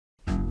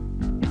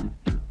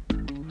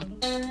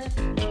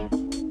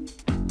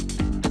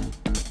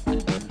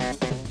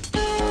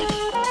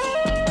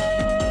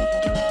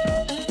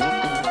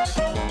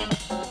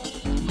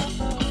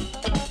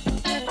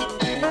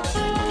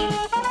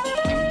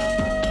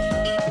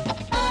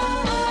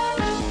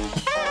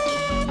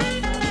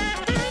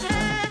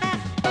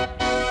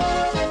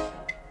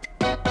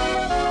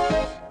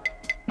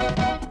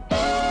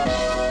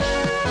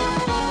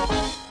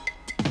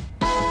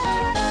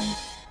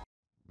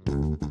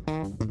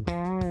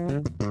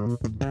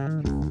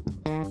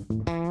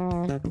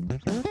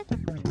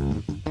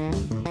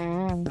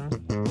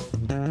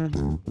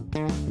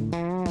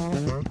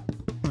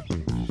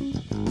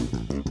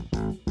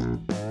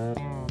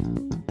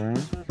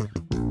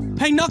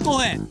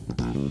knucklehead!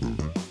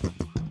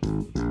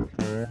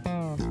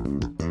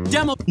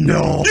 Demo.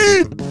 No!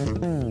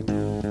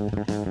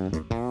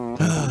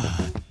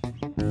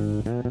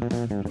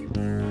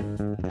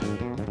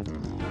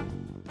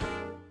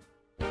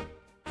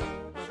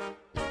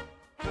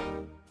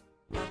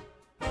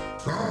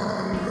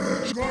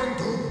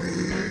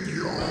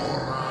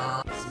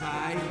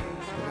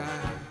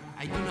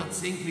 I do not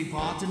think we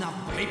bought enough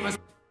papers.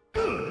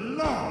 Good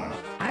Lord!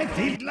 I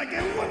feel like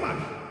a woman!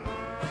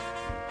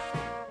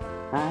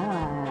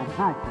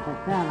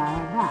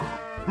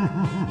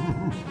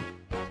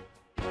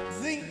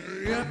 Think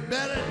you're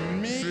better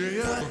than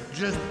me?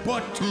 Just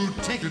bought 2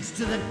 tickets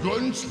to the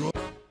gun show.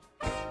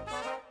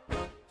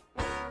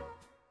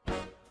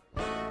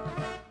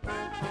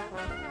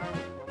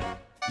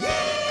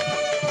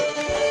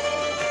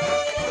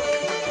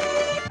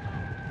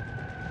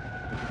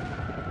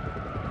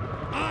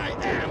 I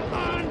am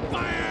on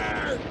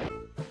fire!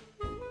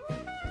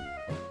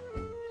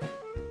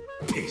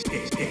 Piss,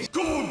 piss, piss.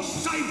 Go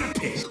inside the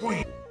piss,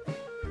 queen!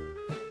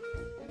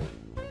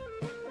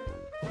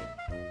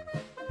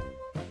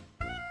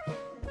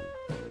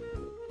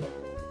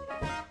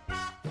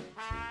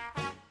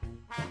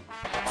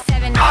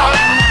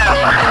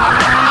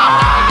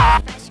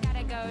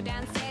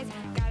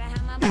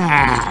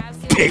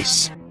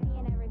 Piss!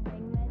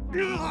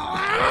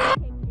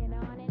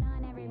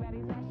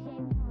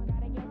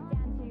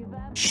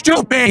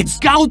 Stupid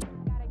scout!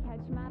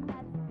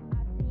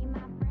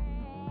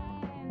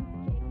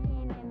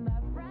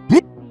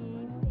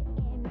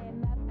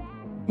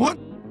 What?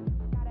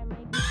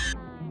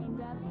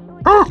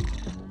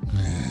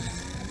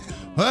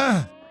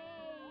 Huh?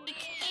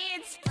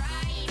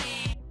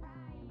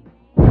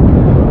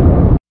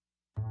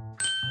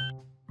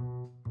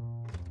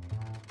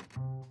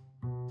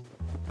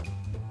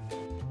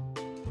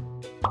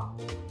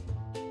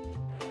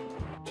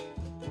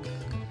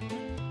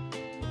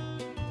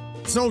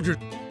 Soldier.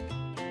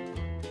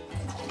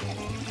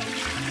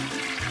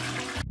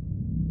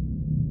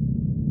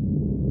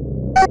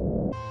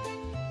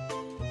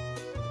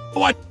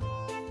 What?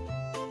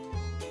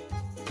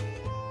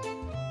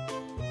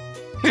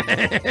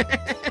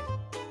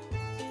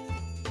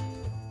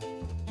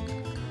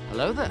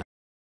 Hello there.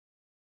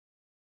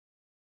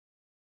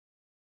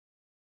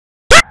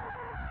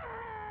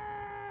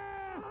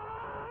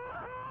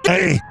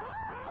 Hey!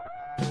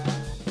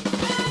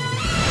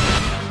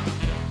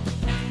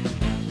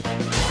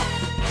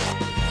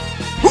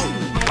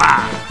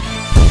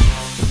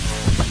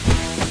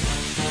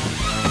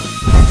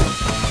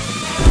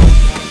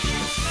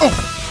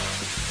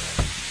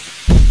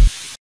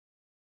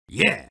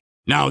 Yeah,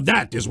 now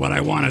that is what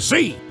I want to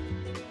see.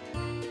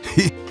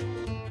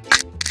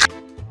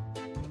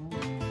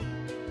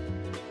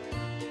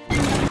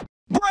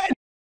 Brett!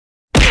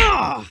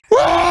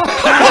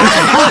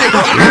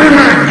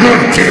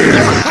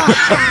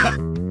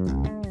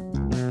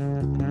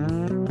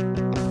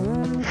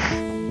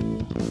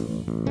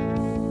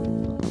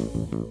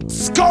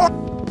 Score!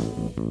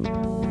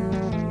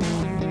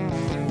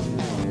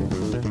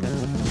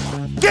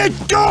 Get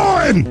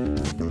going!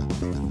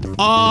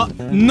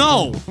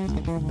 No.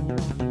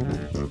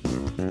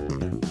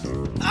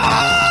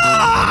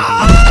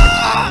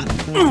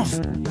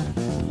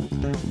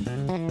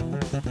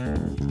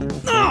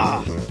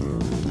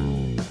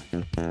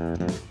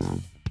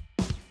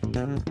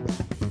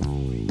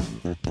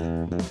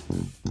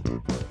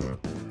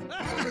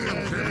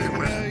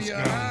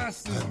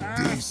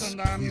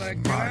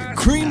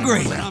 Cream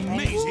grade.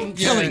 Amazing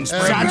killing spree.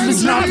 That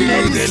was not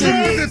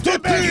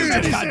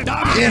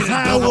if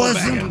I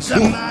wasn't the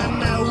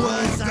man I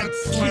was, I'd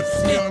slip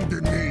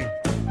underneath.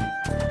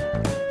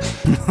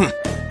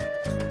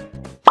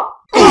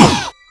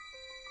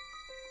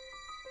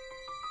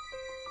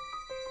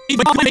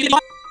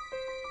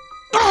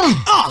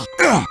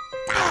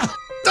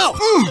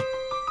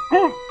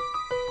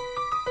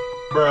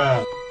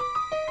 Bruh.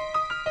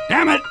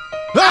 Damn it!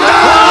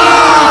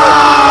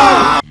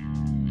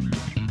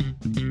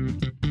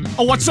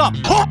 Oh, what's up?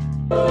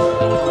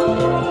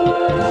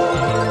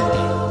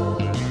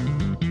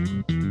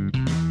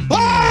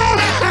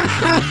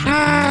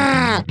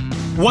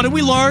 What did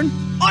we learn?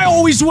 I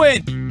always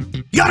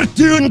win! You're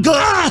doing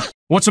good!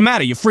 What's the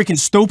matter? You freaking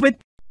stupid?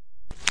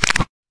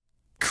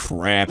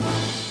 Crap.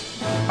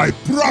 I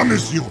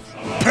promise you,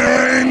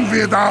 pain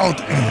without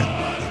end.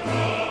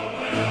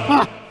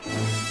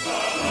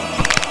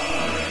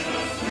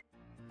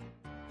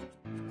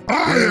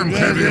 I am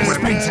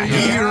heavyweight.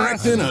 He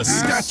erecting a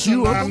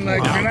statue of the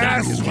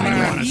grass.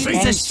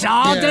 It's a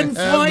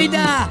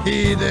Schadenfreude!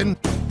 Heathen.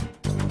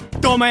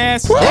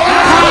 Dumbass!